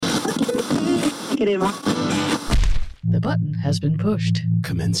negative. The button has been pushed.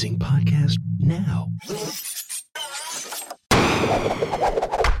 Commencing podcast now.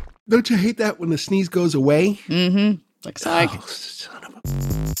 Don't you hate that when the sneeze goes away? Mm-hmm. Like psych. Oh, son of a...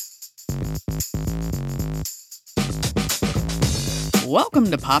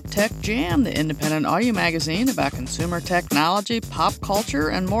 Welcome to Pop Tech Jam, the independent audio magazine about consumer technology, pop culture,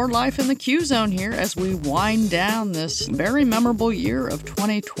 and more life in the Q-Zone here as we wind down this very memorable year of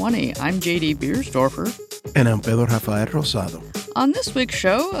 2020. I'm J.D. Biersdorfer. And I'm Pedro Rafael Rosado. On this week's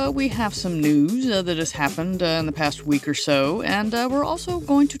show, we have some news that has happened in the past week or so, and we're also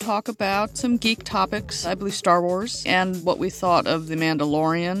going to talk about some geek topics, I believe Star Wars, and what we thought of The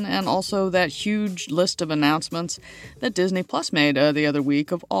Mandalorian, and also that huge list of announcements that Disney Plus made the other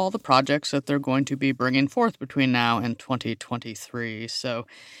week of all the projects that they're going to be bringing forth between now and 2023. So,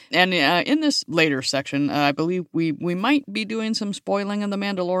 and in this later section, I believe we might be doing some spoiling of The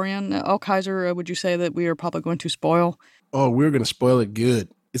Mandalorian. Kaiser, would you say that we are probably going to spoil? Oh, we're going to spoil it good.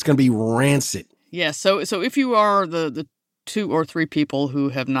 It's going to be rancid. Yeah, so if you are the 2 or 3 people who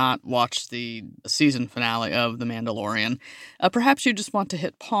have not watched the season finale of The Mandalorian, perhaps you just want to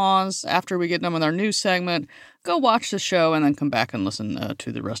hit pause after we get done with our news segment, go watch the show, and then come back and listen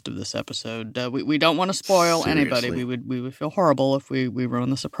to the rest of this episode. We don't want to spoil anybody. We would feel horrible if we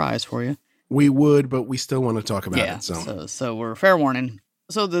ruin the surprise for you. We would, but we still want to talk about it. So we're fair warning.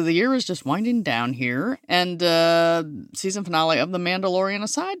 So the year is just winding down here, and season finale of The Mandalorian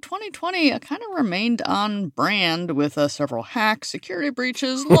aside, 2020 kind of remained on brand with several hacks, security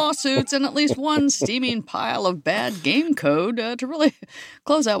breaches, lawsuits, and at least one steaming pile of bad game code to really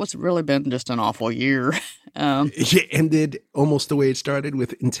close out what's really been just an awful year. It ended almost the way it started,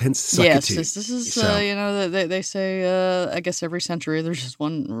 with intense suckitude. Yes, this is, they say, I guess every century there's just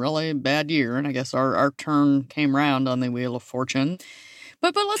one really bad year, and I guess our turn came round on the Wheel of Fortune.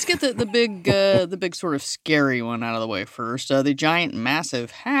 But let's get the big sort of scary one out of the way first. The giant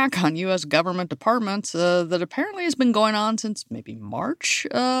massive hack on U.S. government departments that apparently has been going on since maybe March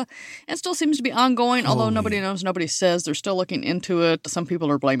and still seems to be ongoing, although nobody knows, nobody says. They're still looking into it. Some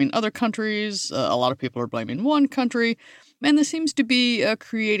people are blaming other countries. A lot of people are blaming one country. And this seems to be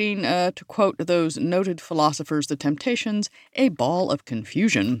creating, to quote those noted philosophers, the Temptations, a ball of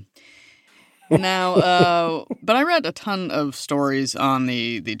confusion. Now, but I read a ton of stories on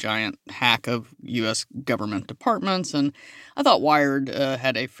the giant hack of U.S. government departments, and I thought Wired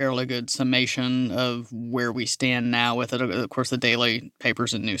had a fairly good summation of where we stand now with it. Of course, the daily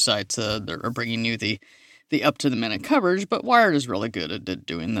papers and news sites are bringing you the up-to-the-minute coverage, but Wired is really good at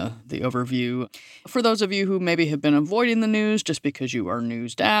doing the overview. For those of you who maybe have been avoiding the news just because you are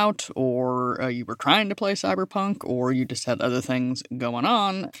newsed out, or you were trying to play Cyberpunk, or you just had other things going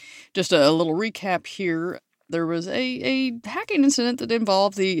on, just a little recap here. There was a hacking incident that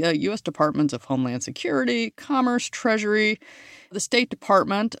involved the U.S. Departments of Homeland Security, Commerce, Treasury, the State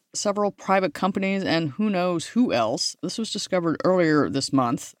Department, several private companies, and who knows who else. This was discovered earlier this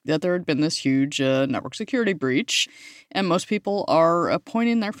month that there had been this huge network security breach, and most people are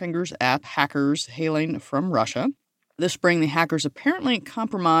pointing their fingers at hackers hailing from Russia. This spring, the hackers apparently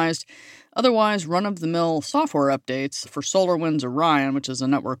compromised otherwise run-of-the-mill software updates for SolarWinds Orion, which is a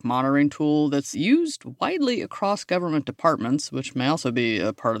network monitoring tool that's used widely across government departments, which may also be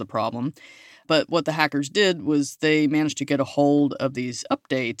a part of the problem. But what the hackers did was they managed to get a hold of these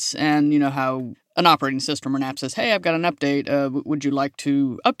updates. And you know how an operating system or an app says, hey, I've got an update. Would you like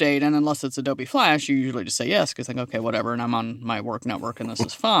to update? And unless it's Adobe Flash, you usually just say yes, because I think, okay, whatever, and I'm on my work network and this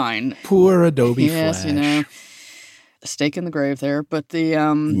is fine. Poor Adobe Flash. Yes, a stake in the grave there. But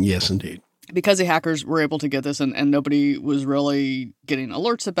yes, indeed. Because the hackers were able to get this and nobody was really getting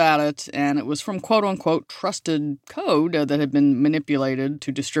alerts about it, and it was from quote-unquote trusted code that had been manipulated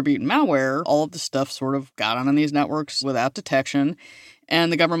to distribute malware, all of the stuff sort of got on these networks without detection. And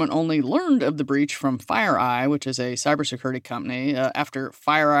the government only learned of the breach from FireEye, which is a cybersecurity company, after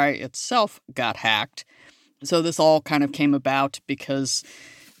FireEye itself got hacked. So this all kind of came about because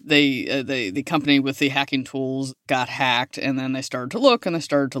the company with the hacking tools got hacked, and then they started to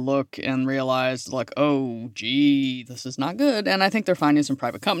look and realized, like, oh, gee, this is not good. And I think they're finding some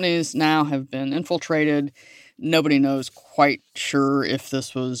private companies now have been infiltrated. Nobody knows quite sure if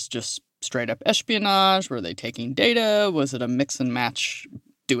this was just straight up espionage. Were they taking data? Was it a mix and match,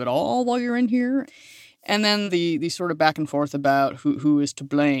 do it all while you're in here? And then the sort of back and forth about who is to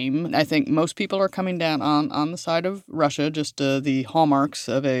blame. I think most people are coming down on the side of Russia, just the hallmarks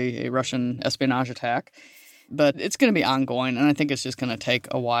of a Russian espionage attack. But it's going to be ongoing, and I think it's just going to take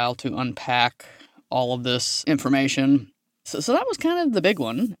a while to unpack all of this information. So that was kind of the big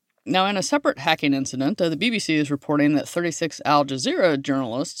one. Now, in a separate hacking incident, the BBC is reporting that 36 Al Jazeera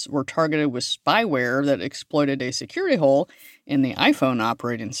journalists were targeted with spyware that exploited a security hole in the iPhone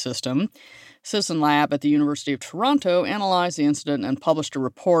operating system. Citizen Lab at the University of Toronto analyzed the incident and published a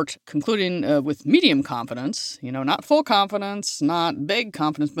report concluding with medium confidence, not full confidence, not big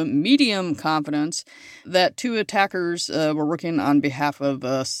confidence, but medium confidence, that two attackers were working on behalf of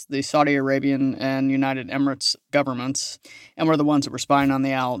the Saudi Arabian and United Emirates governments and were the ones that were spying on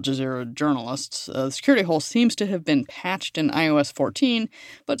the Al Jazeera journalists. The security hole seems to have been patched in iOS 14,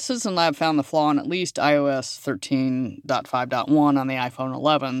 but Citizen Lab found the flaw in at least iOS 13.5.1 on the iPhone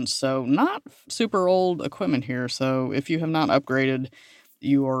 11, so not super old equipment here. So if you have not upgraded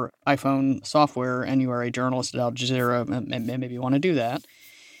your iPhone software and you are a journalist at Al Jazeera, maybe you want to do that.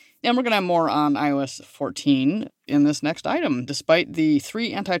 And we're going to have more on iOS 14 in this next item. Despite the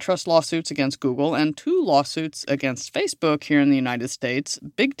 3 antitrust lawsuits against Google and 2 lawsuits against Facebook here in the United States,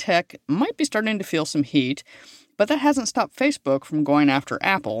 big tech might be starting to feel some heat, but that hasn't stopped Facebook from going after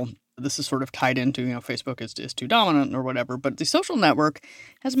Apple. This is sort of tied into, Facebook is too dominant or whatever, but the social network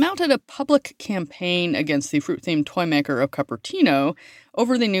has mounted a public campaign against the fruit-themed toy maker of Cupertino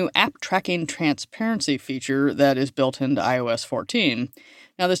over the new app tracking transparency feature that is built into iOS 14.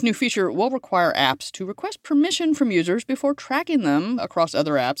 Now, this new feature will require apps to request permission from users before tracking them across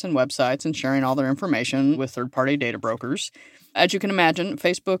other apps and websites and sharing all their information with third-party data brokers. As you can imagine,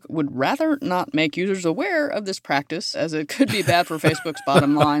 Facebook would rather not make users aware of this practice, as it could be bad for Facebook's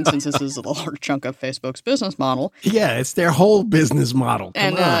bottom line, since this is a large chunk of Facebook's business model. Yeah, it's their whole business model.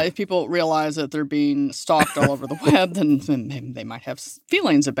 And if people realize that they're being stalked all over the web, then they might have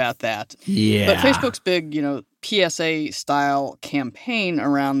feelings about that. Yeah. But Facebook's big, PSA-style campaign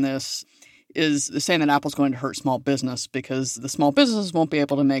around this is saying that Apple's going to hurt small business because the small businesses won't be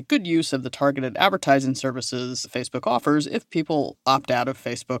able to make good use of the targeted advertising services Facebook offers if people opt out of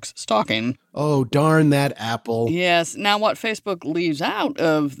Facebook's stalking. Oh, darn that Apple. Yes. Now, what Facebook leaves out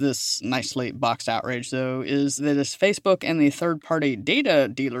of this nicely boxed outrage, though, is that it's Facebook and the third-party data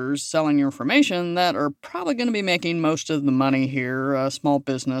dealers selling your information that are probably going to be making most of the money here. Small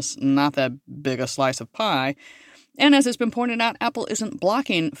business, not that big a slice of pie. And as has been pointed out, Apple isn't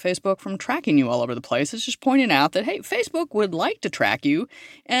blocking Facebook from tracking you all over the place. It's just pointing out that, hey, Facebook would like to track you.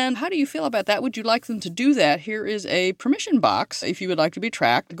 And how do you feel about that? Would you like them to do that? Here is a permission box. If you would like to be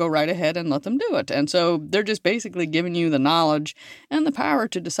tracked, go right ahead and let them do it. And so they're just basically giving you the knowledge and the power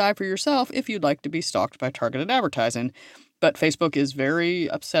to decide for yourself if you'd like to be stalked by targeted advertising. But Facebook is very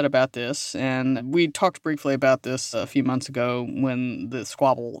upset about this, and we talked briefly about this a few months ago when the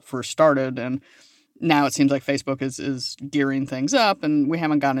squabble first started, and now it seems like Facebook is gearing things up, and we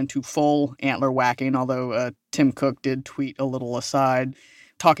haven't gotten into full antler whacking, although Tim Cook did tweet a little aside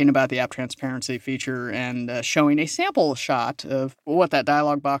talking about the app transparency feature and showing a sample shot of what that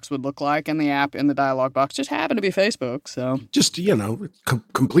dialog box would look like, and the app in the dialog box just happened to be Facebook. So just,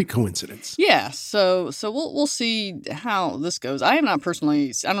 complete coincidence. Yeah, so we'll see how this goes. I have not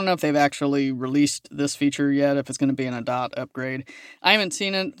personally, I don't know if they've actually released this feature yet, if it's going to be in a dot upgrade. I haven't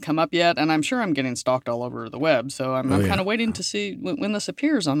seen it come up yet, and I'm sure I'm getting stalked all over the web, so I'm kind of waiting to see when this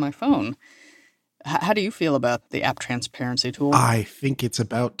appears on my phone. How do you feel about the app transparency tool? I think it's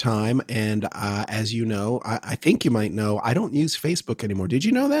about time. And as you know, I think you might know, I don't use Facebook anymore. Did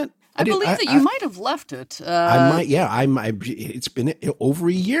you know that? I believe that you might have left it. I might. Yeah, it's been over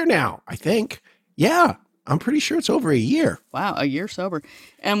a year now, I think. Yeah, I'm pretty sure it's over a year. Wow, a year sober.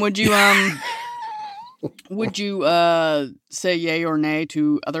 And would you say yay or nay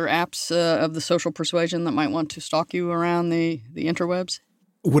to other apps of the social persuasion that might want to stalk you around the interwebs?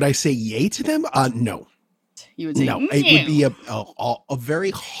 Would I say yay to them? No. You would say no. It would be a very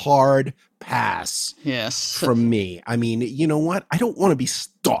hard pass. Yes. From me. I mean, you know what? I don't want to be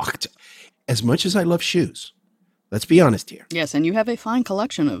stalked as much as I love shoes. Let's be honest here. Yes, and you have a fine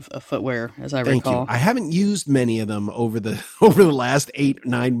collection of footwear, as I recall. Thank you. I haven't used many of them over the last 8,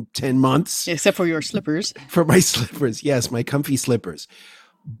 9, 10 months. Except for your slippers. For my slippers, yes, my comfy slippers.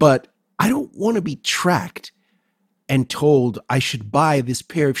 But I don't want to be tracked and told I should buy this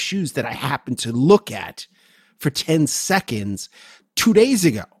pair of shoes that I happened to look at for 10 seconds 2 days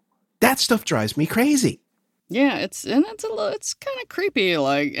ago. That stuff drives me crazy. Yeah, it's kind of creepy.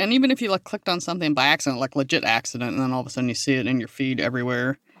 And even if you clicked on something by accident, legit accident, and then all of a sudden you see it in your feed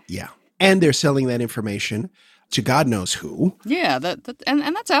everywhere. Yeah, and they're selling that information to God knows who. Yeah,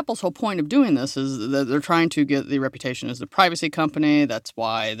 and that's Apple's whole point of doing this, is that they're trying to get the reputation as the privacy company. That's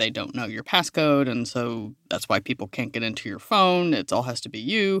why they don't know your passcode, and so that's why people can't get into your phone. It all has to be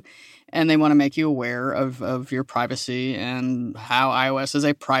you, and they want to make you aware of your privacy and how iOS is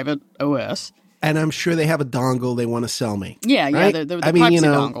a private OS. And I'm sure they have a dongle they want to sell me. Yeah, right? the privacy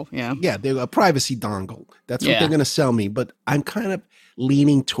dongle. Yeah, they're a privacy dongle. That's what Yeah. they're going to sell me. But I'm kind of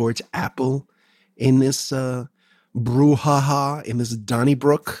leaning towards Apple in this brouhaha, in this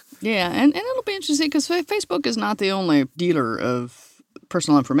Donnybrook. Yeah, and it'll be interesting because Facebook is not the only dealer of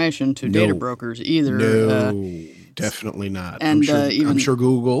personal information to data brokers either. No, definitely not. And I'm sure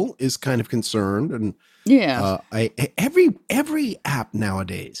Google is kind of concerned. And every app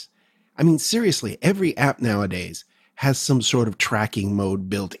nowadays, I mean, seriously, every app nowadays has some sort of tracking mode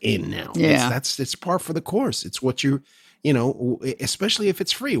built in now. Yeah. It's par for the course. It's what you know, especially if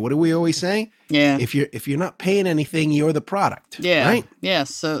it's free. What do we always say? Yeah. If you're not paying anything, you're the product. Yeah. Right? Yeah.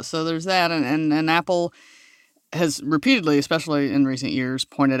 So there's that. And Apple has repeatedly, especially in recent years,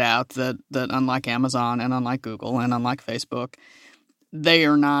 pointed out that unlike Amazon and unlike Google and unlike Facebook, they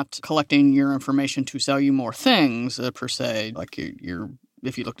are not collecting your information to sell you more things per se. Like you're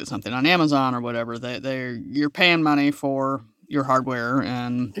if you looked at something on Amazon or whatever, you're paying money for your hardware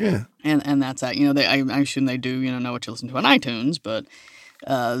and that's that. You know, I assume they do know what you listen to on iTunes, but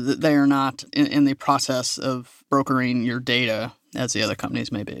they are not in the process of brokering your data as the other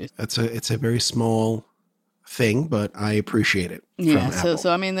companies may be. It's a very small thing, but I appreciate it. Yeah,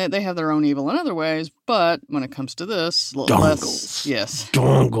 so I mean, they have their own evil in other ways, but when it comes to this, dongles,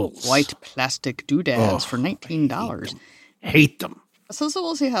 dongles, white plastic doodads for $19. Hate them. So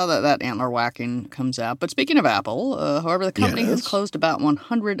we'll see how that antler whacking comes out. But speaking of Apple, however, the company has closed about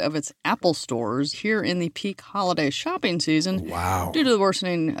 100 of its Apple stores here in the peak holiday shopping season. Wow. Due to the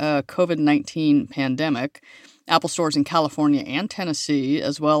worsening COVID-19 pandemic. Apple stores in California and Tennessee,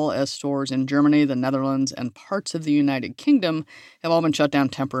 as well as stores in Germany, the Netherlands, and parts of the United Kingdom, have all been shut down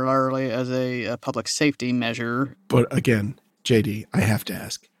temporarily as a public safety measure. But again, JD, I have to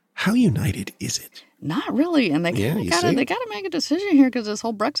ask, how united is it? Not really, and they got to make a decision here because this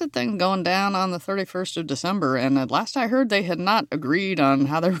whole Brexit thing going down on the 31st of December, and at last I heard they had not agreed on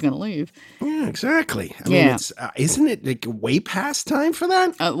how they were going to leave. Yeah, exactly. I mean, isn't it like way past time for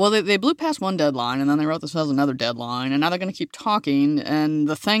that? Well, they blew past one deadline, and then they wrote themselves another deadline, and now they're going to keep talking, and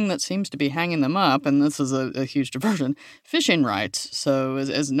the thing that seems to be hanging them up, and this is a huge diversion, fishing rights. So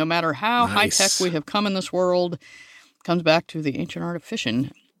as no matter how high-tech we have come in this world, it comes back to the ancient art of fishing.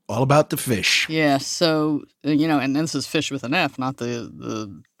 All about the fish. Yeah, so, and this is fish with an F, not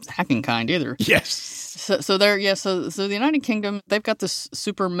the hacking kind either. Yes. So the United Kingdom, they've got this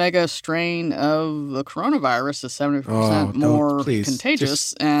super mega strain of the coronavirus is 70% more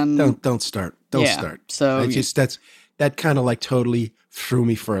contagious. And don't start. Don't start. So that kind of like totally threw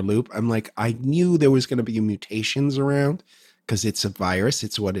me for a loop. I'm like, I knew there was going to be mutations around because it's a virus.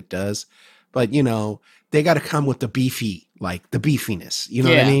 It's what it does. But, they got to come with the beefiness. You know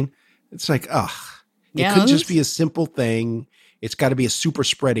what I mean? It's like, it could just be a simple thing. It's got to be a super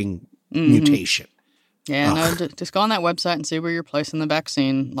spreading mutation. Yeah, no, just go on that website and see where your place in the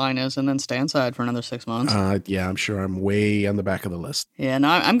vaccine line is and then stay inside for another 6 months. Yeah, I'm sure I'm way on the back of the list. Yeah, no,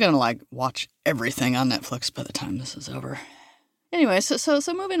 I'm going to watch everything on Netflix by the time this is over. Anyway,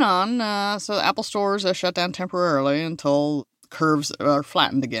 so moving on. So Apple stores are shut down temporarily until curves are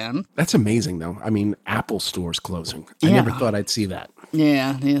flattened again. That's amazing, though. I mean, Apple stores closing. I never thought I'd see that.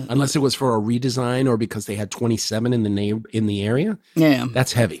 Yeah. Unless it was for a redesign or because they had 27 in the area. Yeah.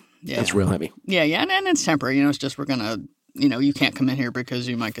 That's heavy. Yeah. That's real heavy. Yeah, and it's temporary. It's just we're going to, you can't come in here because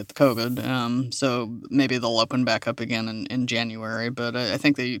you might get the COVID. So maybe they'll open back up again in January. But I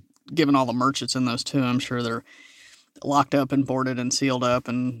think given all the merch that's in those two, I'm sure they're locked up and boarded and sealed up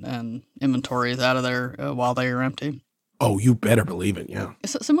and inventory is out of there while they are empty. Oh, you better believe it, yeah.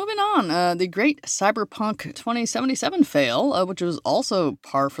 So moving on, the great Cyberpunk 2077 fail, which was also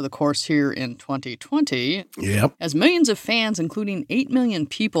par for the course here in 2020. Yep. As millions of fans, including 8 million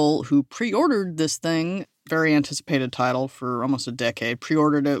people who pre-ordered this thing, very anticipated title for almost a decade,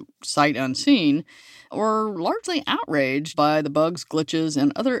 pre-ordered it sight unseen, were largely outraged by the bugs, glitches,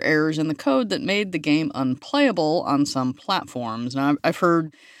 and other errors in the code that made the game unplayable on some platforms. Now, I've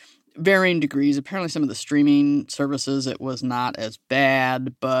heard varying degrees. Apparently some of the streaming services, it was not as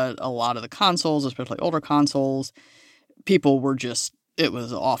bad, but a lot of the consoles, especially older consoles, people were just, it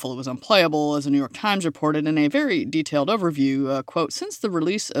was awful. It was unplayable, as the New York Times reported in a very detailed overview. Quote, since the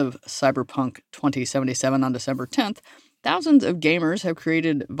release of Cyberpunk 2077 on December 10th, thousands of gamers have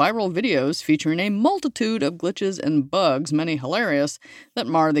created viral videos featuring a multitude of glitches and bugs, many hilarious, that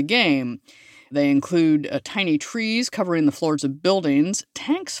mar the game. They include tiny trees covering the floors of buildings,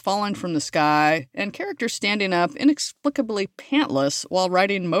 tanks falling from the sky, and characters standing up inexplicably pantless while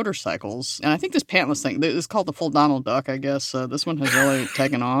riding motorcycles. And I think this pantless thing is called the full Donald Duck, I guess. This one has really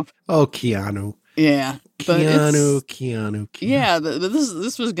taken off. Oh, Keanu. Yeah. But Keanu. Yeah,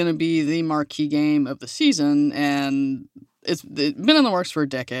 this was going to be the marquee game of the season, and it's been in the works for a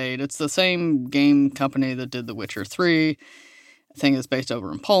decade. It's the same game company that did The Witcher 3. I think it's based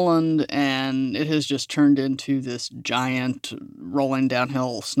over in Poland, and it has just turned into this giant rolling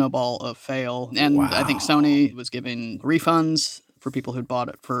downhill snowball of fail. And Wow. I think Sony was giving refunds for people who'd bought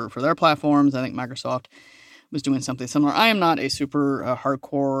it for their platforms. I think Microsoft was doing something similar. I am not a super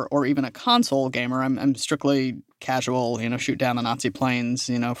hardcore or even a console gamer. I'm strictly casual, shoot down the Nazi planes,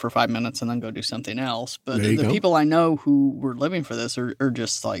 for 5 minutes and then go do something else. But the people I know who were living for this are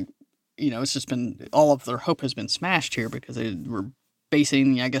just like, it's just been, all of their hope has been smashed here because they were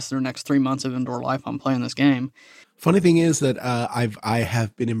basing, I guess, their next 3 months of indoor life on playing this game. Funny thing is that I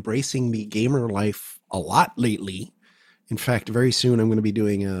have been embracing the gamer life a lot lately. In fact, very soon I'm going to be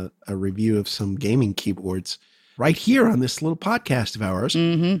doing a review of some gaming keyboards right here on this little podcast of ours.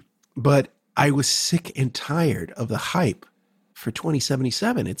 Mm-hmm. But I was sick and tired of the hype for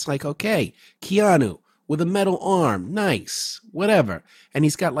 2077. It's like, okay, Keanu with a metal arm, nice, whatever. And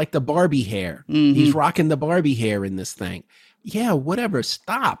he's got like the Barbie hair. Mm-hmm. He's rocking the Barbie hair in this thing. Yeah, whatever,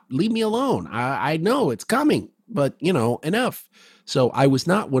 stop, leave me alone. I know it's coming, but, enough. So I was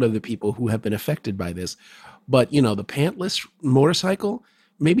not one of the people who have been affected by this. But, the pantless motorcycle,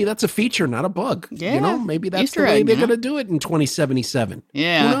 maybe that's a feature, not a bug. Yeah. Maybe that's Easter the way egg, they're going to do it in 2077.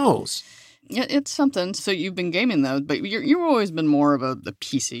 Yeah. Who knows? Yeah, it's something. So you've been gaming, though, but you've always been more of the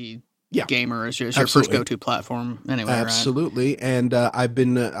PC gamer as your first go-to platform anyway, Absolutely. Right? And I've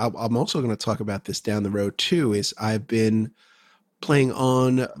been, I'm also going to talk about this down the road, too, is I've been playing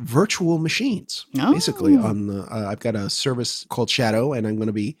on virtual machines. Basically, on I've got a service called Shadow, and I'm going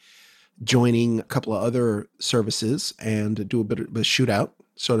to be joining a couple of other services and do a bit of a shootout,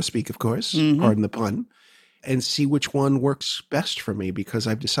 so to speak, of course, pardon the pun, and see which one works best for me, because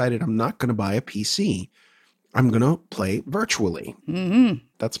I've decided I'm not going to buy a PC. I'm going to play virtually. Mm-hmm.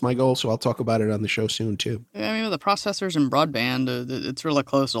 That's my goal, so I'll talk about it on the show soon, too. I mean, with the processors and broadband, it's really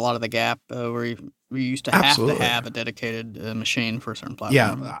closed a lot of the gap where we used to have to have a dedicated machine for a certain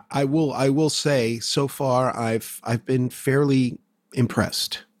platform. Yeah, I will say, so far, I've been fairly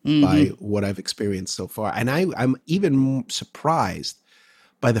impressed by what I've experienced so far. And I'm even surprised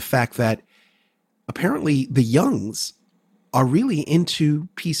by the fact that apparently the youngs are really into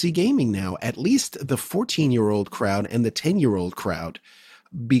PC gaming now, at least the 14-year-old crowd and the 10-year-old crowd,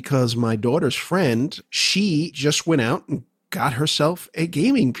 because my daughter's friend, she just went out and got herself a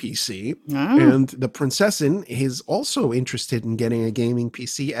gaming PC. Oh. And the princessin is also interested in getting a gaming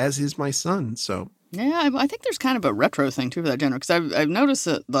PC, as is my son. So yeah, I think there's kind of a retro thing too for that genre, because I've noticed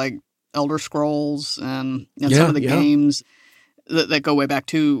that like Elder Scrolls and some of the games that go way back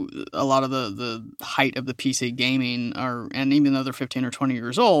to a lot of the height of the PC gaming and even though they're 15 or 20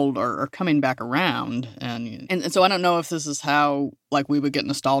 years old, are coming back around. And so I don't know if this is how like we would get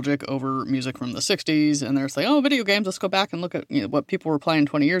nostalgic over music from the 60s and they're saying, oh, video games, let's go back and look at what people were playing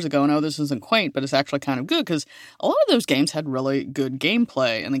 20 years ago. And this isn't quaint, but it's actually kind of good, because a lot of those games had really good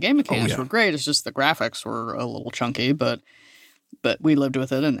gameplay and the game mechanics were great. It's just the graphics were a little chunky, but we lived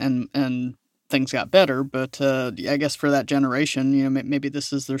with it and things got better. But I guess for that generation, maybe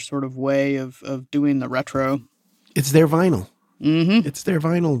this is their sort of way of doing the retro. It's their vinyl. Mm-hmm. It's their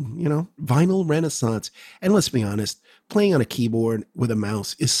vinyl, vinyl renaissance. And let's be honest, playing on a keyboard with a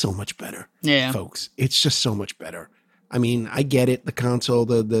mouse is so much better. Yeah, folks, it's just so much better. I mean, I get it, the console,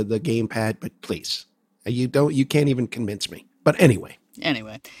 the gamepad, but please, you can't even convince me. But anyway,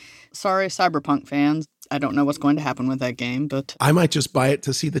 sorry, Cyberpunk fans. I don't know what's going to happen with that game, but I might just buy it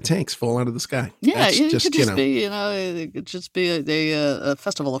to see the tanks fall out of the sky. Yeah, it could just be, it could just be a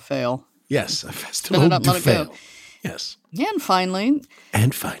festival of fail. Yes, a festival to fail. Yes. And finally,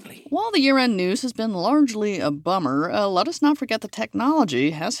 while the year-end news has been largely a bummer, let us not forget the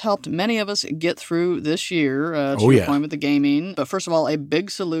technology has helped many of us get through this year, to your point with the gaming. But first of all, a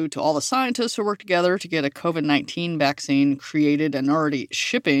big salute to all the scientists who worked together to get a COVID-19 vaccine created and already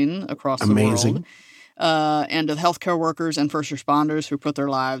shipping across the world. And to the healthcare workers and first responders who put their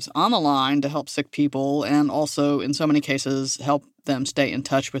lives on the line to help sick people, and also, in so many cases, help them stay in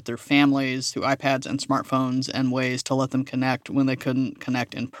touch with their families through iPads and smartphones and ways to let them connect when they couldn't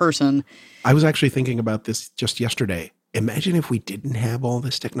connect in person. I was actually thinking about this just yesterday. Imagine if we didn't have all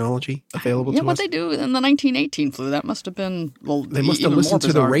this technology available to us. Yeah, what they do in the 1918 flu, that must have been, they must have listened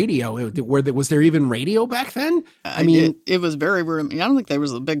to the radio. Was there even radio back then? I mean, it was very weird. I don't think there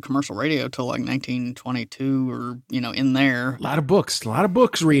was a big commercial radio till like 1922 or, in there. A lot of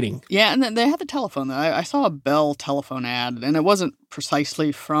books reading. Yeah, and then they had the telephone, though. I saw a Bell telephone ad, and it wasn't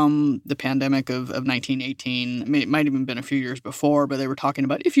precisely from the pandemic of 1918. I mean, it might have even been a few years before, but they were talking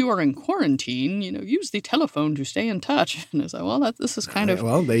about if you are in quarantine, use the telephone to stay in touch. And it's like, well, this is kind of...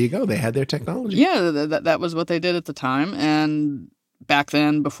 Well, there you go. They had their technology. Yeah, that was what they did at the time. And back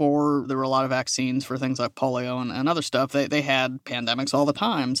then, before there were a lot of vaccines for things like polio and other stuff, they had pandemics all the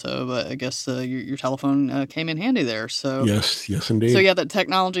time. So I guess your telephone came in handy there. So yes, indeed. So yeah, that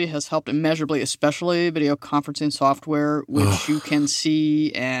technology has helped immeasurably, especially video conferencing software, which you can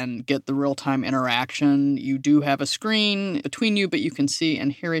see and get the real-time interaction. You do have a screen between you, but you can see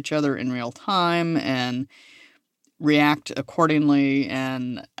and hear each other in real time and react accordingly,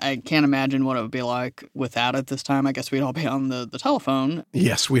 and I can't imagine what it would be like without it this time. I guess we'd all be on the telephone.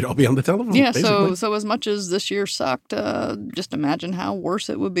 Yes, we'd all be on the telephone. Yeah, basically. so as much as this year sucked, just imagine how worse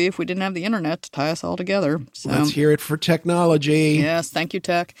it would be if we didn't have the internet to tie us all together. So, let's hear it for technology. Yes, thank you,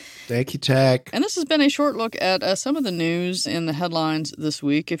 Tech. Thank you, Tech. And this has been a short look at some of the news in the headlines this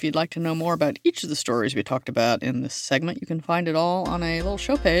week. If you'd like to know more about each of the stories we talked about in this segment, you can find it all on a little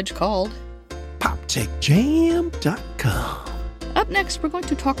show page called PopTechJam.com. Up next, we're going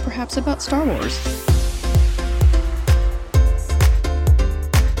to talk perhaps about Star Wars.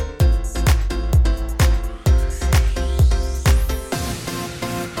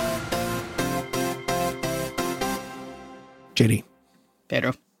 JD.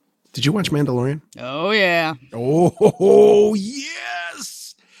 Pedro. Did you watch Mandalorian? Oh, yeah. Oh,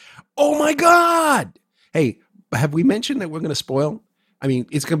 yes. Oh, my God. Hey, have we mentioned that we're going to spoil? I mean,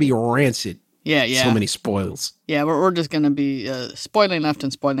 it's going to be rancid. Yeah. So many spoils. Yeah, we're just going to be spoiling left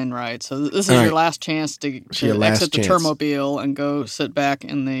and spoiling right. So this is your last chance to exit the Termobile and go sit back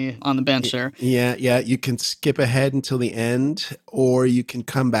on the bench there. Yeah. You can skip ahead until the end, or you can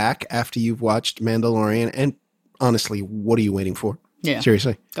come back after you've watched Mandalorian. And honestly, what are you waiting for? Yeah.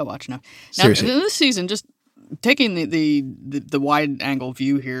 Seriously. Go watch now. Seriously. This season, just taking the wide angle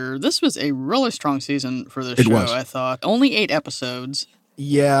view here, this was a really strong season for this show, I thought. Only 8 episodes.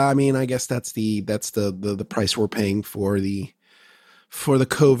 Yeah, I mean, I guess that's the price we're paying for the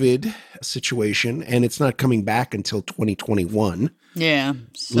COVID situation, and it's not coming back until 2021. Yeah,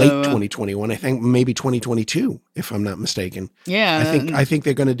 late 2021. I think maybe 2022, if I'm not mistaken. Yeah, I think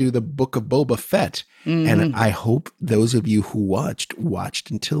they're going to do the Book of Boba Fett, and I hope those of you who watched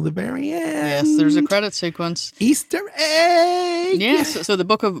until the very end. Yes, there's a credit sequence. Easter egg. Yes, so the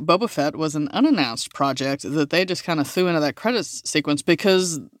Book of Boba Fett was an unannounced project that they just kind of threw into that credit sequence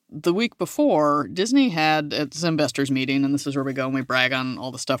because the week before, Disney had its investors meeting, and this is where we go and we brag on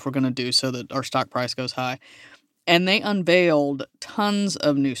all the stuff we're going to do so that our stock price goes high. And they unveiled tons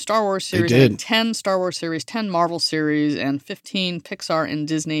of new Star Wars series. They did. 10 Star Wars series, 10 Marvel series, and 15 Pixar and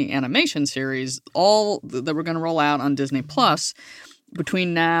Disney animation series, all that we're going to roll out on Disney Plus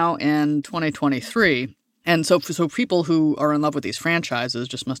between now and 2023. And so people who are in love with these franchises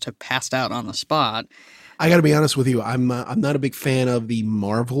just must have passed out on the spot. I got to be honest with you. I'm not a big fan of the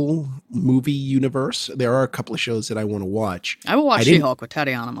Marvel movie universe. There are a couple of shows that I want to watch. I will watch She-Hulk with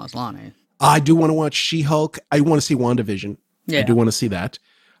Tatiana Maslany. I do want to watch She-Hulk. I want to see WandaVision. Yeah. I do want to see that.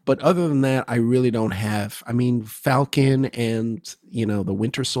 But other than that, I really don't have. I mean, Falcon and, the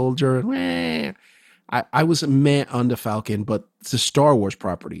Winter Soldier. I was meh on the Falcon, but the Star Wars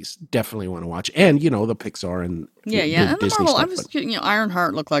properties definitely want to watch. And, the Pixar and and the Disney Marvel. stuff.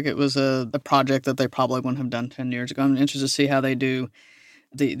 Ironheart looked like it was a project that they probably wouldn't have done 10 years ago. I'm interested to see how they do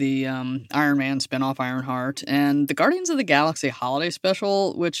the Iron Man spinoff Ironheart, and the Guardians of the Galaxy holiday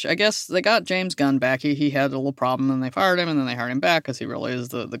special, which I guess they got James Gunn back. He had a little problem and they fired him, and then they hired him back because he really is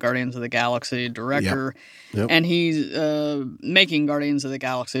the Guardians of the Galaxy director. Yep. And he's making Guardians of the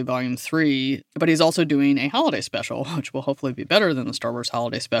Galaxy Volume 3, but he's also doing a holiday special, which will hopefully be better than the Star Wars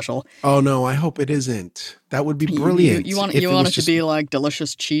holiday special. Oh, no, I hope it isn't. That would be brilliant. You want it to be like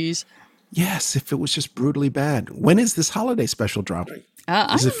delicious cheese? Yes, if it was just brutally bad. When is this holiday special dropping? I'm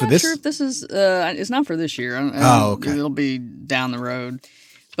not sure if this is. It's not for this year. Okay. It'll be down the road.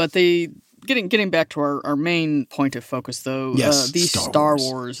 But getting back to our main point of focus, though. Yes, the Star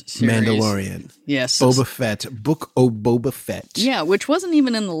Wars series, Mandalorian. Yes, Boba Fett, Book of Boba Fett. Yeah, which wasn't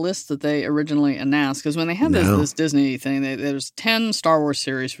even in the list that they originally announced, because when they had this Disney thing, there's 10 Star Wars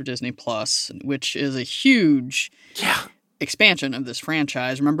series for Disney Plus, which is a huge expansion of this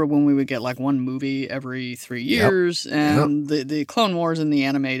franchise. Remember when we would get like one movie every 3 years, and the Clone Wars and the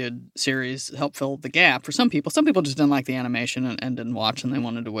animated series helped fill the gap for some people. Some people just didn't like the animation and didn't watch, and they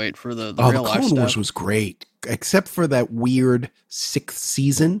wanted to wait for the real life stuff. The Clone Wars was great, except for that weird 6th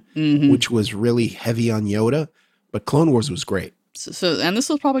season, which was really heavy on Yoda. But Clone Wars was great. And this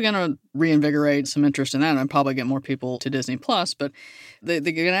is probably going to reinvigorate some interest in that and probably get more people to Disney Plus. But they're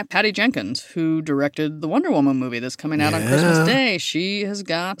going to have Patty Jenkins, who directed the Wonder Woman movie that's coming out on Christmas Day. She has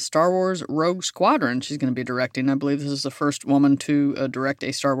got Star Wars Rogue Squadron she's going to be directing. I believe this is the first woman to direct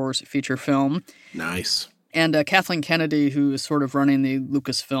a Star Wars feature film. Nice. And Kathleen Kennedy, who is sort of running the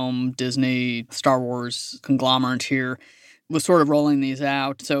Lucasfilm, Disney, Star Wars conglomerate here, was sort of rolling these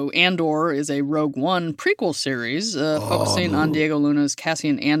out. So Andor is a Rogue One prequel series focusing on Diego Luna's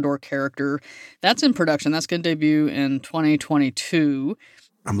Cassian Andor character. That's in production. That's going to debut in 2022.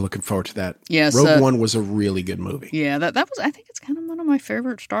 I'm looking forward to that. Yes, Rogue One was a really good movie. Yeah, that was, I think it's kind of one of my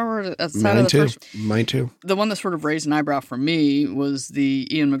favorite Star Wars outside Mine of the too. first. Mine too. The one that sort of raised an eyebrow for me was the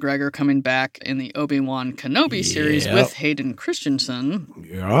Ian McGregor coming back in the Obi-Wan Kenobi series with Hayden Christensen.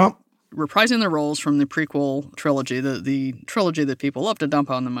 Yeah. Reprising their roles from the prequel trilogy, the trilogy that people love to dump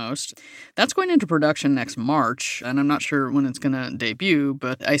on the most. That's going into production next March, and I'm not sure when it's going to debut,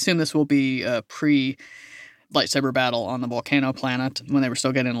 but I assume this will be a pre-lightsaber battle on the volcano planet when they were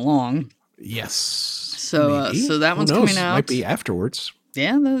still getting along. Yes. So that one's coming out. Might be afterwards.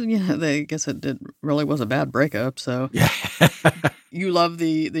 Yeah, I guess it really was a bad breakup. So yeah. You love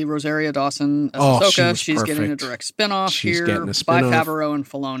the Rosaria Dawson as Ahsoka. She's getting a direct spinoff here by Favreau and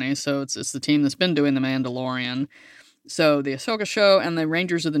Filoni. So it's the team that's been doing The Mandalorian. So the Ahsoka show and the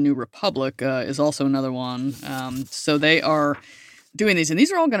Rangers of the New Republic is also another one. So they are doing these, and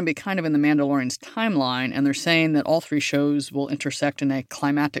these are all going to be kind of in the Mandalorian's timeline, and they're saying that all three shows will intersect in a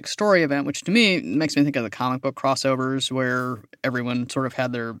climactic story event, which to me makes me think of the comic book crossovers where everyone sort of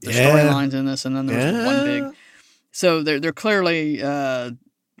had their storylines in this, and then there was one big. So they're clearly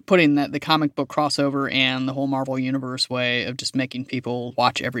putting the comic book crossover and the whole Marvel Universe way of just making people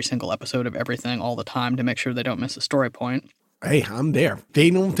watch every single episode of everything all the time to make sure they don't miss a story point. Hey, I'm there.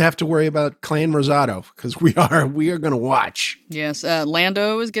 They don't have to worry about Clan Rosado because we are going to watch. Yes,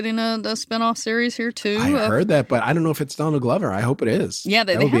 Lando is getting a spinoff series here too. I heard that, but I don't know if it's Donald Glover. I hope it is. Yeah,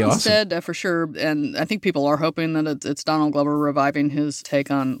 they haven't said for sure, and I think people are hoping that it's Donald Glover reviving his take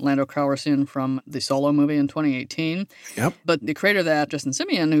on Lando Calrissian from the Solo movie in 2018. Yep. But the creator of that, Justin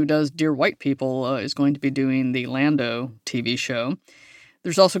Simeon, who does Dear White People, is going to be doing the Lando TV show.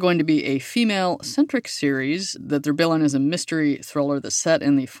 There's also going to be a female-centric series that they're billing as a mystery thriller that's set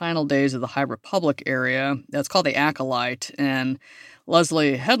in the final days of the High Republic area. That's called The Acolyte, and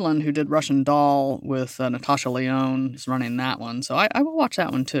Leslie Headland, who did Russian Doll with Natasha Lyonne, is running that one. So I will watch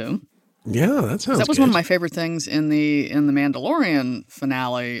that one too. Yeah, that sounds That was good. one of my favorite things in the Mandalorian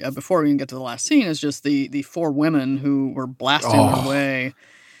finale, before we even get to the last scene, is just the four women who were blasting their way.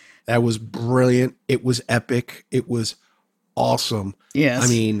 That was brilliant. It was epic. It was awesome. Yes. I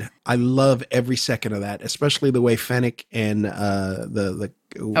mean, I love every second of that, especially the way Fennec and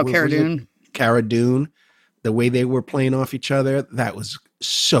Cara Dune. Cara Dune, the way they were playing off each other, that was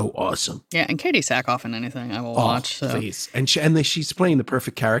so awesome. Yeah, and Katie Sackhoff in anything I will watch. So. Please. And she's playing the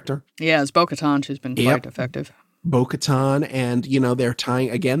perfect character. Yeah, it's Bo-Katan. She's been quite effective. Bo-Katan, and they're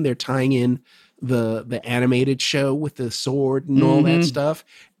tying in the animated show with the sword and all that stuff.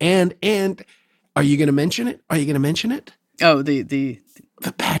 And are you going to mention it? Oh, the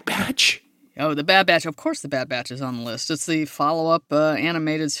Bad Batch. Oh, the Bad Batch. Of course the Bad Batch is on the list. It's the follow-up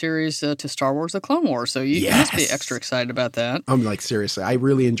animated series to Star Wars The Clone Wars, so you must be extra excited about that. I'm like, seriously, I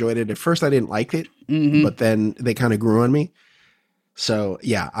really enjoyed it. At first I didn't like it, but then they kind of grew on me. So,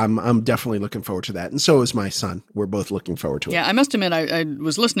 yeah, I'm definitely looking forward to that. And so is my son. We're both looking forward to it. Yeah, I must admit, I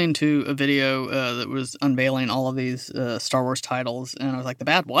was listening to a video that was unveiling all of these Star Wars titles, and I was like, the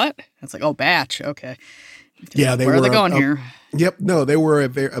Bad what? It's like, oh, Batch, okay. Yeah, where are they going here? Yep, no, they were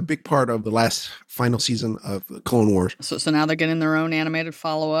a big part of the last final season of the Clone Wars. So now they're getting their own animated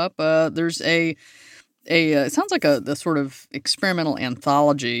follow-up. There's it sounds like a sort of experimental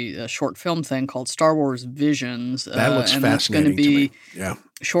anthology, a short film thing called Star Wars Visions. That looks and fascinating that's going to be Yeah.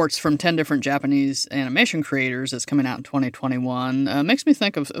 shorts from 10 different Japanese animation creators that's coming out in 2021. Makes me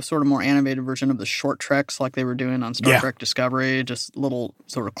think of sort of more animated version of the short treks like they were doing on Star Trek Discovery, just little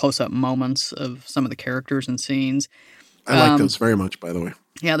sort of close-up moments of some of the characters and scenes. I like those very much, by the way.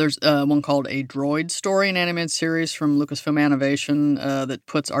 Yeah, there's one called A Droid Story, an animated series from Lucasfilm Animation that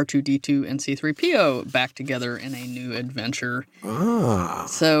puts R2-D2 and C-3PO back together in a new adventure. Ah.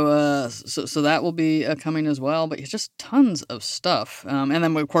 So that will be coming as well, but it's just tons of stuff. And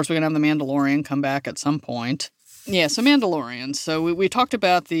then, of course, we're going to have The Mandalorian come back at some point. Yeah, so Mandalorian. So we talked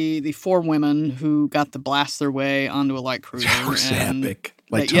about the four women who got to blast their way onto a light cruiser. That was epic.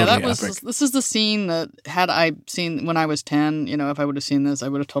 This is the scene that had I seen when I was 10, if I would have seen this, I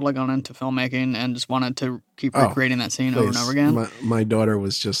would have totally gone into filmmaking and just wanted to keep recreating that scene over and over again. My daughter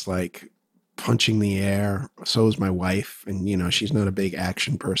was just like punching the air. So is my wife. And, you know, she's not a big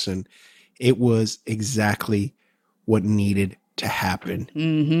action person. It was exactly what needed to happen.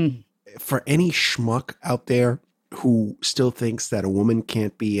 Mm-hmm. For any schmuck out there who still thinks that a woman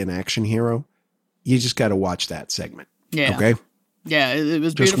can't be an action hero, you just got to watch that segment. Yeah. Okay? Yeah, it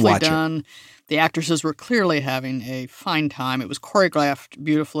was Just beautifully watch it. done. The actresses were clearly having a fine time. It was choreographed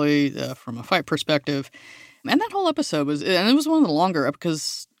beautifully from a fight perspective. And that whole episode was one of the longer,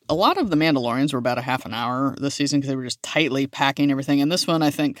 because a lot of the Mandalorians were about a half an hour this season because they were just tightly packing everything. And this one, I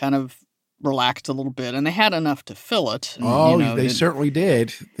think, kind of relaxed a little bit, and they had enough to fill it. And, Oh, they certainly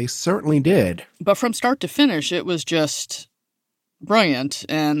did. They certainly did. But from start to finish, it was just brilliant.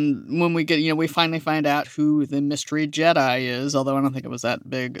 And when we get, we finally find out who the mystery Jedi is, although I don't think it was that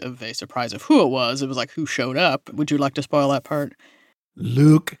big of a surprise of who it was. It was like who showed up. Would you like to spoil that part?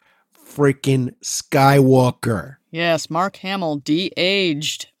 Luke freaking Skywalker. Yes, Mark Hamill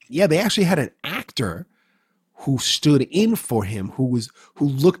de-aged. Yeah, they actually had an actor who stood in for him, who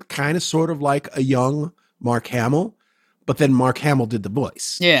looked kind of sort of like a young Mark Hamill, but then Mark Hamill did the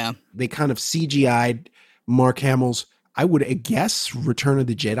voice. Yeah. They kind of CGI'd Mark Hamill's, I would guess, Return of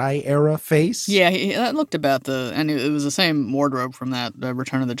the Jedi era face. Yeah, that looked about and it was the same wardrobe from that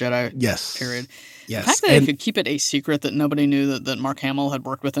Return of the Jedi period. Yes. The fact that they could keep it a secret that nobody knew that Mark Hamill had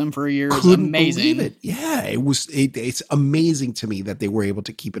worked with him for a year is amazing. Believe it. Yeah, it's amazing to me that they were able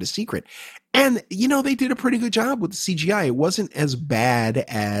to keep it a secret. And, they did a pretty good job with the CGI. It wasn't as bad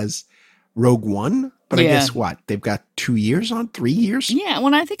as Rogue One, but I guess what? They've got 3 years? Yeah,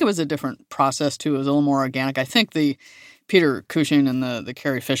 well, I think it was a different process, too. It was a little more organic. I think the Peter Cushing and the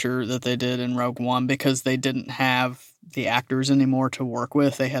Carrie Fisher that they did in Rogue One, because they didn't have the actors anymore to work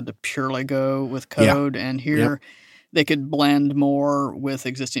with, they had to purely go with code. Yeah. And here they could blend more with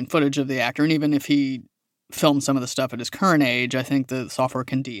existing footage of the actor. And even if he filmed some of the stuff at his current age, I think the software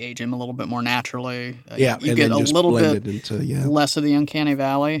can de-age him a little bit more naturally. You get a little bit less of the uncanny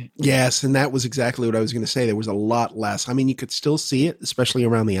valley. Yes, and that was exactly what I was going to say. There was a lot less. I mean, you could still see it, especially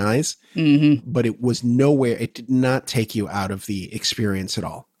around the eyes, but it was nowhere. It did not take you out of the experience at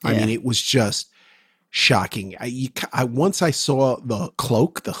all. I mean, it was just shocking. Once I saw the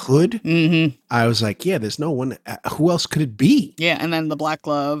cloak, the hood, I was like, yeah, there's no one. Who else could it be? Yeah, and then the black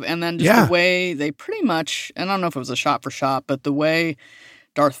glove, and then just the way they pretty much, and I don't know if it was a shot for shot, but the way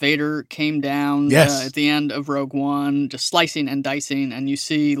Darth Vader came down at the end of Rogue One, just slicing and dicing, and you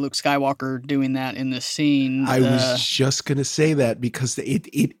see Luke Skywalker doing that in this scene. I was just going to say that because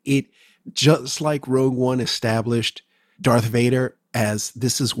it just like Rogue One established Darth Vader as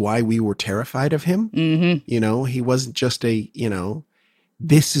this is why we were terrified of him. He wasn't just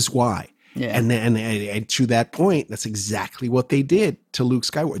this is why. Yeah. And to that point, that's exactly what they did to Luke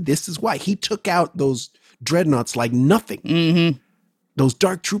Skywalker. This is why he took out those dreadnoughts like nothing. Those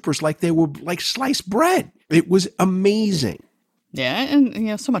dark troopers like they were like sliced bread. It was amazing. Yeah,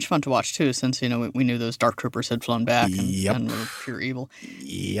 and so much fun to watch too, since we knew those dark troopers had flown back and were pure evil.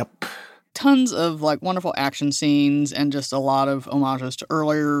 Yep. Tons of wonderful action scenes and just a lot of homages to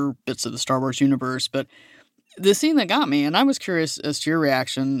earlier bits of the Star Wars universe. But the scene that got me, and I was curious as to your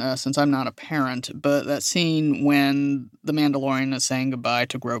reaction since I'm not a parent, but that scene when the Mandalorian is saying goodbye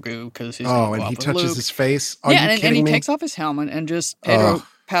to Grogu because he's going to go off he with touches Luke. his face. And he takes off his helmet and just Pedro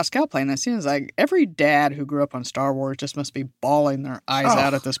Pascal playing that scene is like every dad who grew up on Star Wars just must be bawling their eyes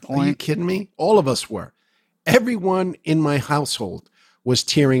out at this point. Are you kidding me? All of us were. Everyone in my household was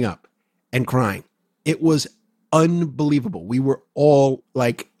tearing up and crying. It was unbelievable. We were all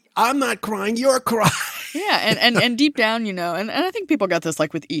like, I'm not crying, you're crying. Yeah, and deep down, and I think people got this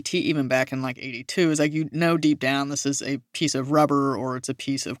with E.T. even back in 82, is deep down this is a piece of rubber or it's a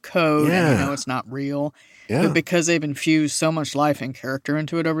piece of code and it's not real. Yeah. But because they've infused so much life and character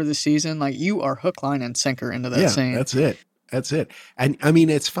into it over the season, you are hook, line, and sinker into that scene. That's it. And I mean,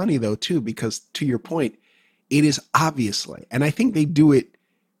 it's funny though too, because to your point, it is obviously, and I think they do it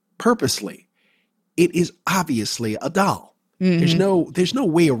purposely, it is obviously a doll. There's no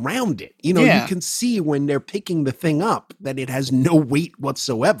way around it. You can see when they're picking the thing up that it has no weight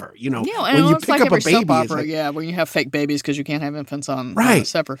whatsoever. When you pick up a baby, opera, when you have fake babies because you can't have infants on a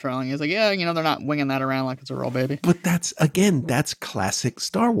separate throwing. It's they're not winging that around like it's a real baby. But that's classic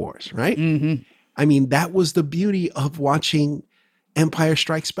Star Wars, right? I mean, that was the beauty of watching Empire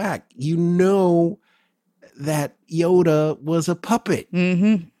Strikes Back. That Yoda was a puppet.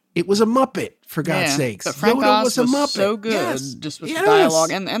 It was a Muppet, for God's sakes. But Frank Yoda was a Muppet. So good, just with the dialogue.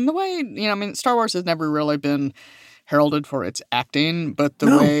 And the way, Star Wars has never really been heralded for its acting, but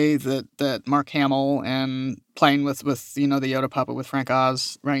the way that Mark Hamill and playing with the Yoda puppet with Frank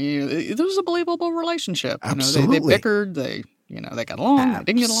Oz, right? There was a believable relationship. Absolutely. They bickered, they they got along, they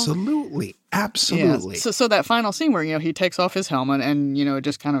didn't get along. Absolutely. Absolutely. Yeah. So that final scene where, he takes off his helmet and, it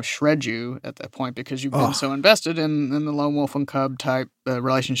just kind of shreds you at that point because you've been so invested in the lone wolf and cub type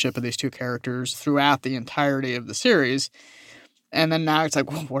relationship of these two characters throughout the entirety of the series. And then now it's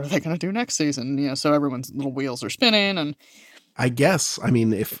like, well, what are they going to do next season? So everyone's little wheels are spinning. And I guess,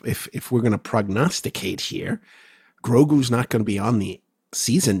 if we're going to prognosticate here, Grogu's not going to be on the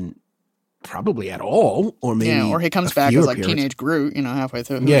season probably at all, or maybe or he comes back as like teenage Groot, halfway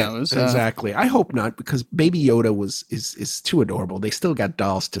through. Who knows? Exactly. I hope not, because Baby Yoda is too adorable. They still got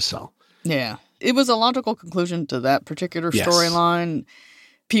dolls to sell. Yeah, it was a logical conclusion to that particular storyline.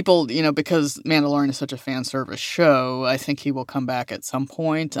 People, because Mandalorian is such a fan service show, I think he will come back at some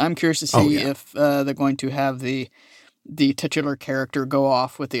point. I'm curious to see if they're going to have the titular character go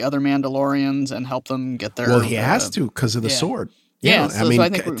off with the other Mandalorians and help them get their. Well, he has to because of the sword. Yeah, so I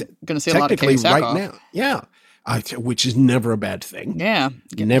think we're going to see a lot of Katie Sackhoff. Right now. Which is never a bad thing. Yeah,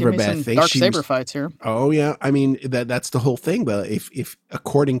 never a bad thing. Dark saber fights here. Oh yeah, that's the whole thing. But if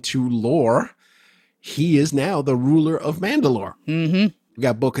according to lore, he is now the ruler of Mandalore. Mm-hmm. We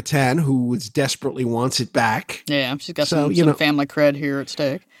got Bo-Katan, who desperately wants it back. Yeah, she's got some family cred here at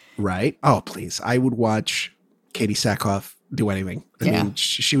stake. Right. Oh please, I would watch Katie Sackhoff do anything. I mean,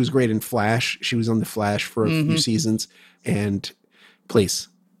 she was great in Flash. She was on the Flash for a few seasons, and please.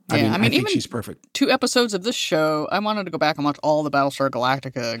 I think she's perfect. 2 episodes of this show, I wanted to go back and watch all the Battlestar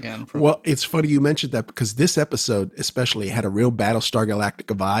Galactica again. Well, it's funny you mentioned that because this episode especially had a real Battlestar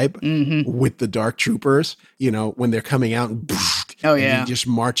Galactica vibe with the Dark Troopers, when they're coming out and just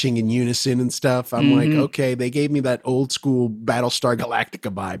marching in unison and stuff. I'm like, okay, they gave me that old school Battlestar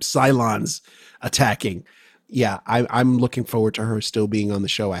Galactica vibe. Cylons attacking. Yeah, I'm looking forward to her still being on the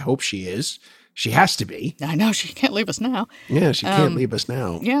show. I hope she is. She has to be. I know, she can't leave us now. Yeah, she can't leave us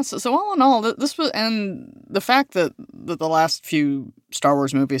now. Yeah, so all in all, this was, and the fact that the last few Star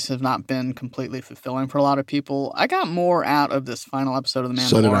Wars movies have not been completely fulfilling for a lot of people, I got more out of this final episode of The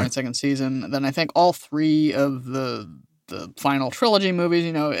Mandalorian second season than I think all 3 of the final trilogy movies,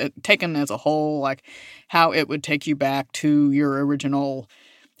 taken as a whole, like how it would take you back to your original,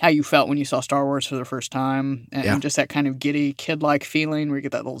 how you felt when you saw Star Wars for the first time, and just that kind of giddy, kid-like feeling where you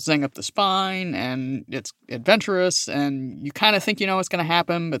get that little zing up the spine, and it's adventurous, and you kind of think you know what's going to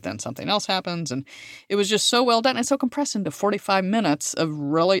happen, but then something else happens, and it was just so well done, and so compressed into 45 minutes of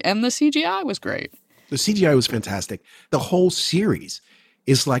really, and the CGI was great. The CGI was fantastic. The whole series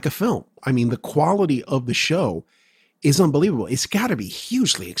is like a film. The quality of the show is unbelievable. It's got to be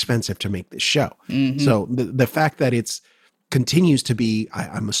hugely expensive to make this show. So the fact that it's continues to be,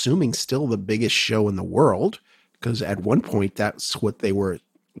 I'm assuming, still the biggest show in the world, because at one point that's what they were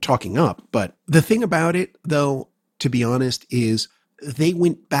talking up. But the thing about it, though, to be honest, is they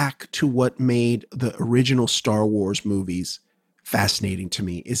went back to what made the original Star Wars movies fascinating to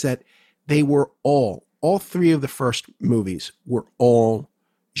me, is that they were all 3 of the first movies were all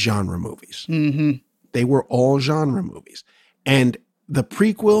genre movies. They were all genre movies. And the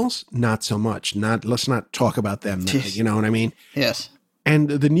prequels, not so much. Let's not talk about them. You know what I mean? Yes. And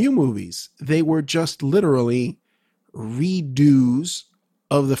the new movies, they were just literally redos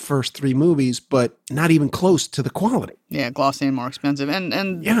of the first 3 movies, but not even close to the quality. Yeah, glossy and more expensive. And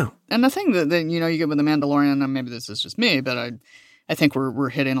the thing that you get with The Mandalorian, and maybe this is just me, but I think we're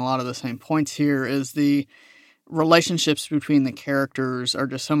hitting a lot of the same points here, is the relationships between the characters are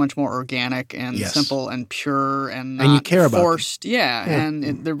just so much more organic and simple and pure and not you care forced. About them.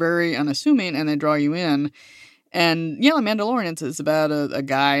 And they're very unassuming and they draw you in. And The Mandalorian is about a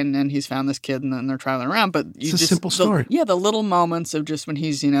guy and he's found this kid and then they're traveling around. But it's a simple story. The little moments of just when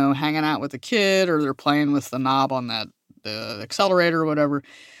he's hanging out with the kid or they're playing with the knob on the accelerator or whatever.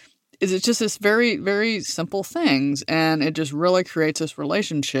 It's just this very, very simple things, and it just really creates this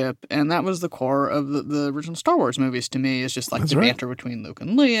relationship, and that was the core of the original Star Wars movies to me, is just like the banter between Luke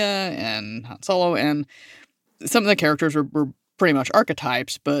and Leia and Han Solo, and some of the characters were pretty much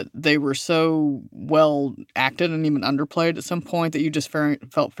archetypes, but they were so well acted and even underplayed at some point that you just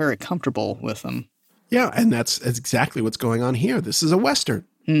felt very comfortable with them. Yeah, and that's exactly what's going on here. This is a Western.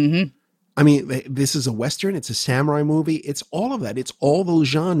 Mm-hmm. This is a Western. It's a samurai movie. It's all of that. It's all those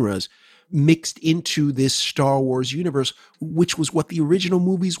genres mixed into this Star Wars universe, which was what the original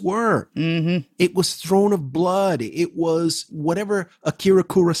movies were. Mm-hmm. It was Throne of Blood. It was whatever Akira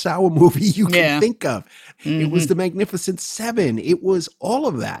Kurosawa movie you can think of. Mm-hmm. It was The Magnificent Seven. It was all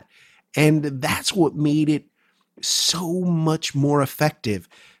of that. And that's what made it so much more effective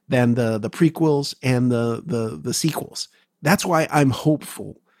than the prequels and the sequels. That's why I'm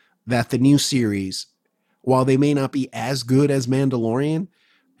hopeful that the new series, while they may not be as good as Mandalorian,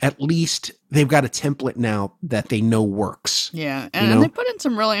 at least they've got a template now that they know works. Yeah, and they put in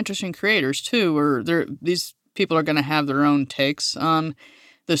some really interesting creators too, where these people are going to have their own takes on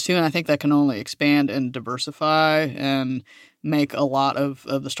this too, and I think that can only expand and diversify and make a lot of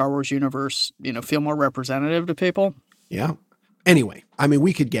the Star Wars universe, feel more representative to people. Yeah. Anyway, I mean,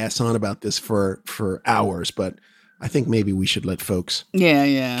 we could gas on about this for hours, but I think maybe we should let folks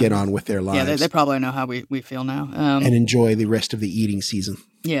get on with their lives. Yeah, they probably know how we feel now. And enjoy the rest of the eating season.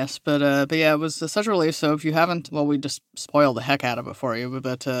 Yes, but yeah, it was such a relief. So if you haven't, well, we just spoiled the heck out of it for you.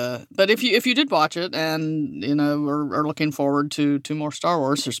 But if you did watch it and are looking forward to more Star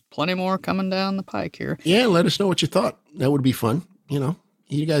Wars, there's plenty more coming down the pike here. Yeah, let us know what you thought. That would be fun.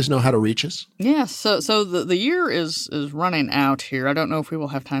 You guys know how to reach us. Yeah, so the year is running out here. I don't know if we will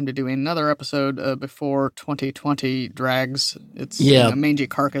have time to do another episode before 2020 drags its mangy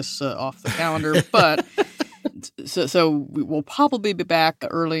carcass off the calendar, but. So we'll probably be back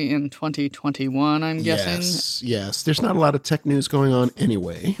early in 2021, I'm guessing. Yes. There's not a lot of tech news going on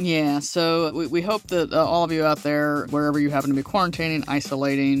anyway. Yeah, so we hope that all of you out there, wherever you happen to be quarantining,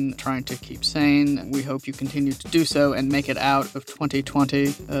 isolating, trying to keep sane, we hope you continue to do so and make it out of 2020.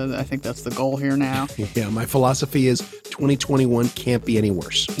 I think that's the goal here now. Yeah, my philosophy is 2021 can't be any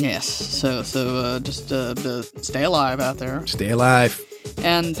worse. Yes, so just stay alive out there. Stay alive.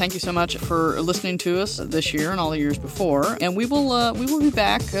 And thank you so much for listening to us this year and all the years before. And we will be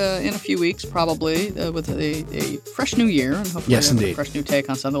back in a few weeks, probably, with a fresh new year. And hopefully a fresh new take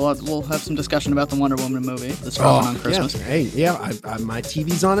on something. We'll have some discussion about the Wonder Woman movie that's dropping on Christmas. My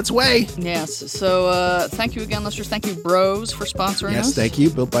TV's on its way. Yes. So thank you again, listeners. Thank you, Bros, for sponsoring us. Yes, thank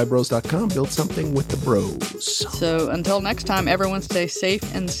you. BuiltByBros.com. Build something with the bros. So until next time, everyone stay safe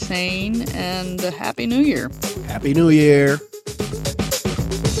and sane, and Happy New Year. Happy New Year.